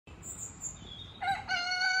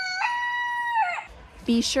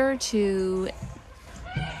Be sure to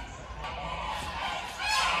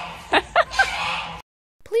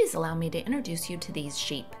Please allow me to introduce you to these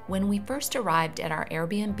sheep. When we first arrived at our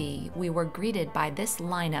Airbnb, we were greeted by this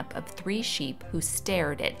lineup of 3 sheep who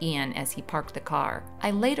stared at Ian as he parked the car.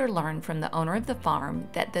 I later learned from the owner of the farm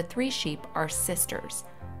that the 3 sheep are sisters,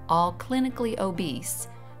 all clinically obese,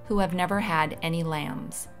 who have never had any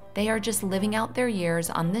lambs. They are just living out their years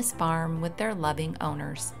on this farm with their loving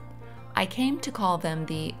owners. I came to call them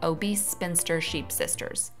the obese spinster sheep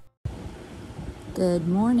sisters. Good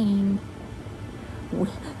morning.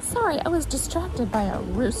 Sorry, I was distracted by a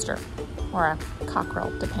rooster or a cockerel,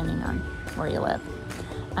 depending on where you live.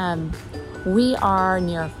 We are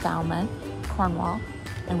near Falmouth, Cornwall,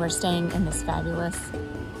 and we're staying in this fabulous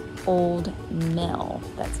old mill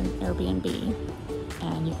that's an Airbnb.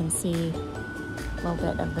 And you can see a little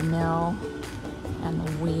bit of the mill and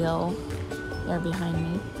the wheel there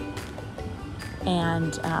behind me.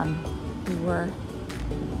 And we were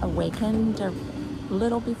awakened a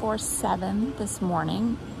little before 7 this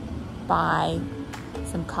morning by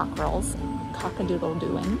some cockerels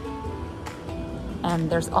cock-a-doodle-dooing. And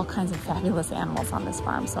there's all kinds of fabulous animals on this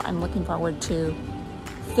farm, so I'm looking forward to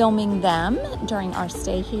filming them during our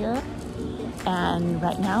stay here. And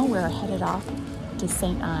right now we're headed off to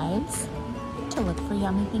St. Ives to look for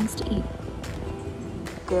yummy things to eat.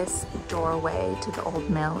 This doorway to the old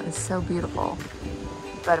mill is so beautiful,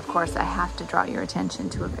 but of course I have to draw your attention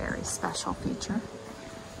to a very special feature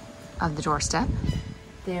of the doorstep.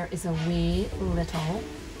 There is a wee little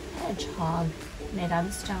hedgehog made out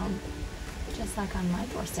of stone, just like on my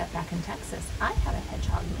doorstep back in Texas. I had a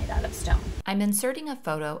hedgehog made out of stone. I'm inserting a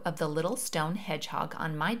photo of the little stone hedgehog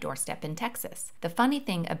on my doorstep in Texas. The funny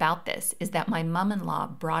thing about this is that my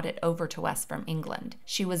mom-in-law brought it over to us from England.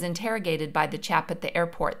 She was interrogated by the chap at the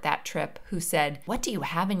airport that trip who said, "What do you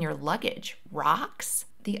have in your luggage? Rocks?"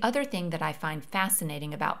 The other thing that I find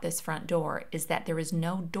fascinating about this front door is that there is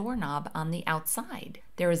no doorknob on the outside.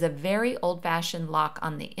 There is a very old-fashioned lock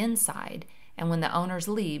on the inside, and when the owners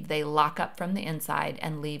leave, they lock up from the inside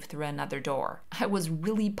and leave through another door. I was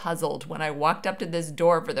really puzzled when I walked up to this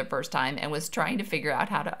door for the first time and was trying to figure out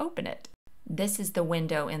how to open it. This is the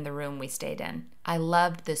window in the room we stayed in. I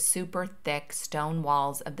loved the super thick stone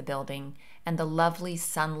walls of the building and the lovely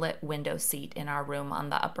sunlit window seat in our room on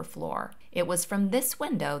the upper floor. It was from this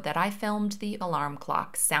window that I filmed the alarm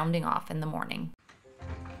clock sounding off in the morning.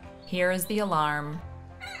 Here is the alarm.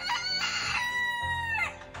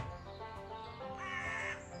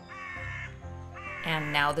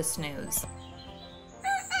 And now the snooze.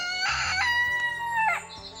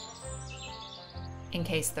 In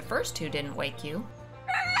case the first 2 didn't wake you.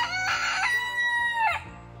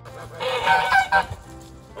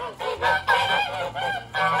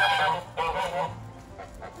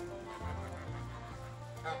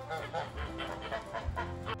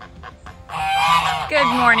 Good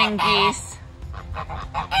morning, geese.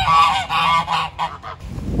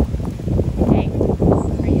 Hey,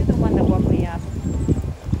 are you the one that woke me up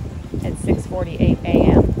at 6:48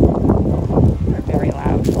 a.m.? You're very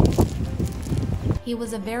loud. He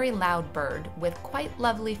was a very loud bird with quite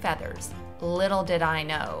lovely feathers. Little did I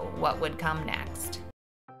know what would come next.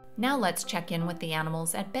 Now let's check in with the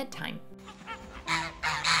animals at bedtime.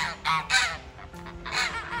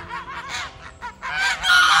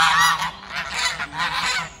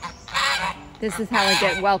 This is how I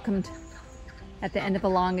get welcomed at the end of a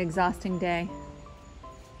long, exhausting day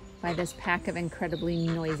by this pack of incredibly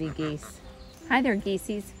noisy geese. Hi there,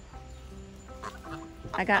 geesies.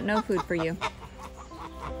 I got no food for you.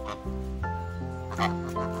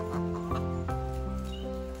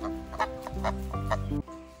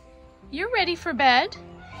 You're ready for bed?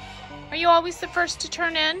 Are you always the first to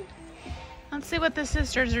turn in? Let's see what the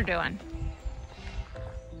sisters are doing.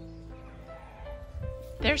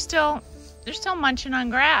 They're still munching on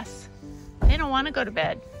grass. They don't want to go to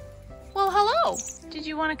bed. Well, hello. Did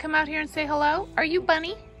you want to come out here and say hello? Are you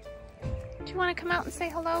Bunny? Do you want to come out and say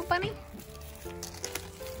hello, Bunny?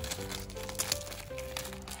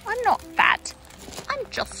 I'm not fat. I'm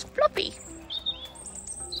just fluffy.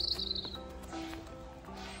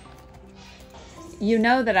 You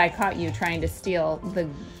know that I caught you trying to steal the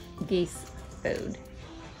geese food,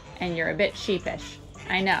 and you're a bit sheepish.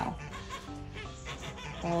 I know.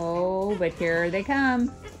 Oh, but here they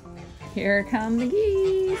come. Here come the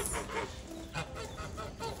geese.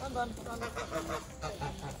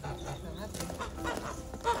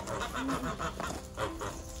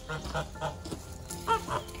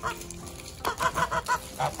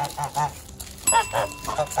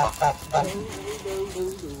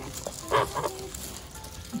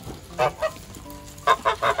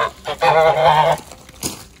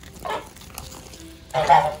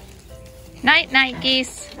 Hi,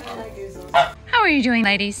 geese. How are you doing,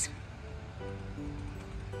 ladies?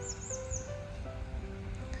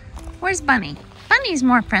 Where's Bunny? Bunny's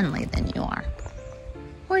more friendly than you are.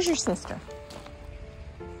 Where's your sister?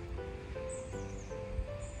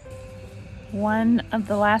 One of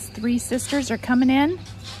the last 3 sisters are coming in.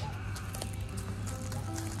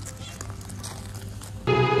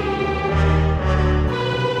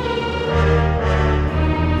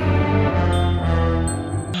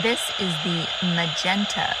 This is the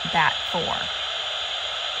Magenta Bat 4.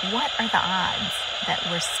 What are the odds that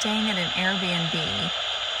we're staying at an Airbnb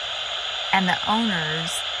and the owners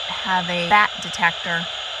have a bat detector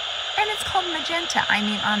and it's called Magenta? I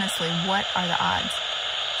mean, honestly, what are the odds?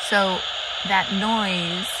 So that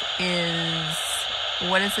noise is,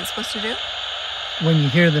 what is it supposed to do? When you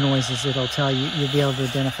hear the noises, it'll tell you, you'll be able to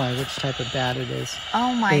identify which type of bat it is.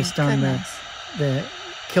 Oh my goodness. Based on the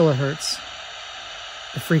kilohertz,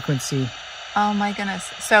 the frequency. Oh my goodness.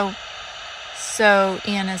 So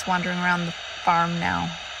Ian is wandering around the farm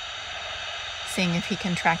now, seeing if he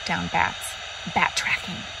can track down bats. Bat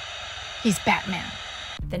tracking. He's Batman.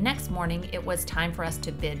 The next morning, it was time for us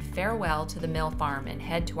to bid farewell to the mill farm and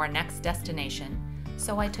head to our next destination.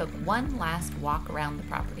 So I took one last walk around the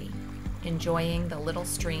property, enjoying the little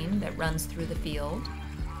stream that runs through the field,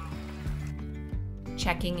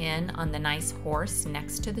 checking in on the nice horse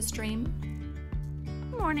next to the stream.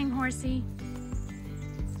 Morning, horsey.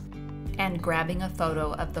 And grabbing a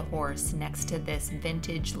photo of the horse next to this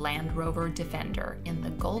vintage Land Rover Defender in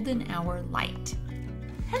the golden hour light.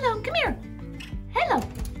 Hello, come here. Hello,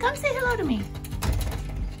 come say hello to me.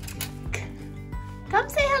 Come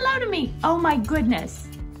say hello to me. Oh my goodness.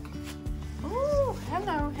 Oh,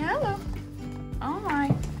 hello, hello. Oh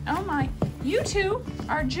my. You two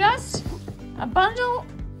are just a bundle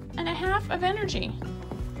and a half of energy.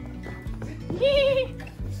 Yee.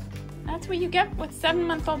 That's what you get with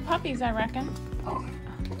 7-month-old puppies, I reckon. Oh.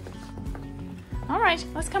 All right,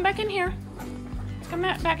 let's come back in here. Come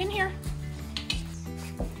back in here.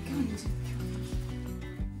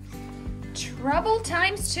 Trouble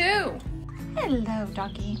times 2. Hello,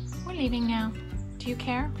 doggy. We're leaving now. Do you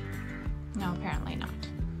care? No, apparently not.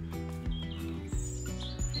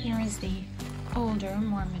 Here is the older,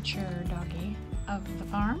 more mature doggy of the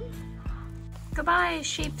farm. Goodbye,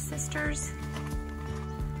 sheep sisters.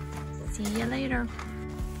 See you later.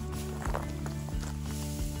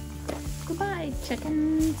 Goodbye,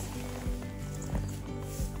 chickens.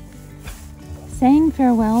 Saying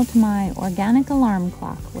farewell to my organic alarm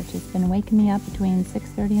clock, which has been waking me up between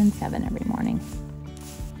 6:30 and 7 every morning.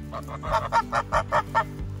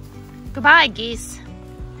 Goodbye, geese.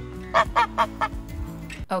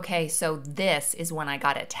 Okay, so this is when I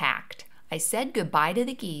got attacked. I said goodbye to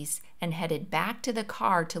the geese and headed back to the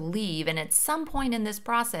car to leave, and at some point in this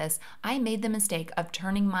process, I made the mistake of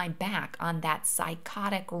turning my back on that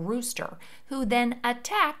psychotic rooster, who then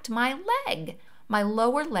attacked my leg. My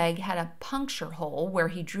lower leg had a puncture hole where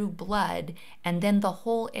he drew blood, and then the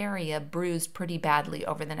whole area bruised pretty badly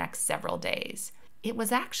over the next several days. It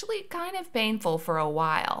was actually kind of painful for a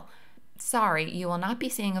while. Sorry, you will not be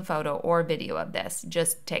seeing a photo or video of this.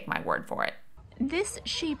 Just take my word for it. This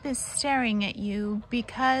sheep is staring at you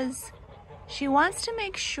because she wants to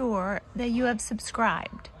make sure that you have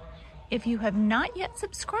subscribed. If you have not yet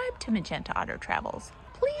subscribed to Magenta Otter Travels,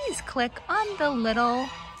 please click on the little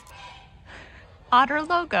otter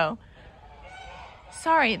logo.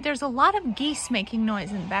 Sorry, there's a lot of geese making noise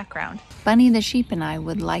in the background. Bunny the sheep and I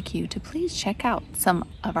would like you to please check out some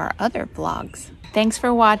of our other vlogs. Thanks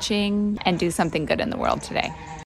for watching, and do something good in the world today.